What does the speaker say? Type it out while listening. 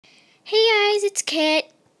Hey guys, it's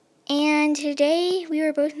Kit, and today we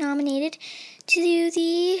were both nominated to do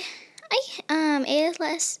the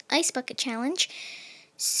ALS Ice Bucket Challenge.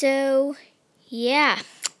 So, yeah,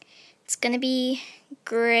 it's gonna be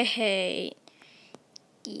great.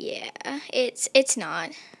 Yeah, it's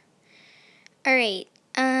not. All right,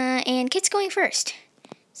 and Kit's going first.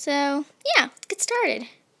 So, yeah, let's get started.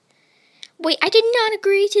 Wait, I did not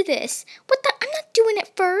agree to this. What the? I'm not doing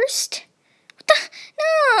it first. What the?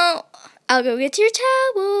 No. I'll go get your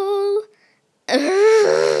towel.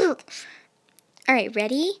 All right,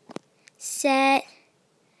 ready, set,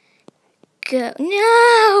 go.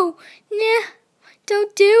 No, no,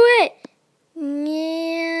 don't do it.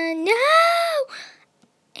 Yeah, no.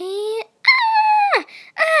 And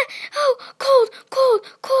oh, cold, cold,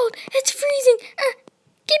 cold. It's freezing.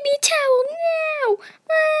 Give me a towel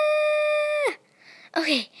now.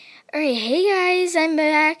 Okay, all right. Hey guys, I'm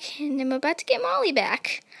back, and I'm about to get Molly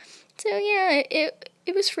back. So yeah,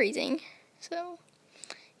 it was freezing. So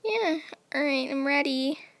yeah, all right, I'm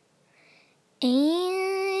ready.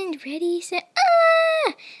 And ready, set.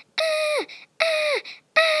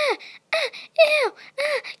 Ew,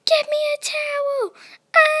 get me a towel.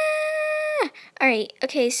 All right,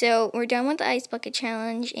 okay, so we're done with the ice bucket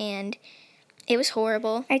challenge, and it was horrible.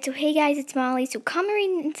 All right, so hey guys, it's Molly. So comment, rate,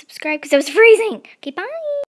 and subscribe because I was freezing. Okay, bye.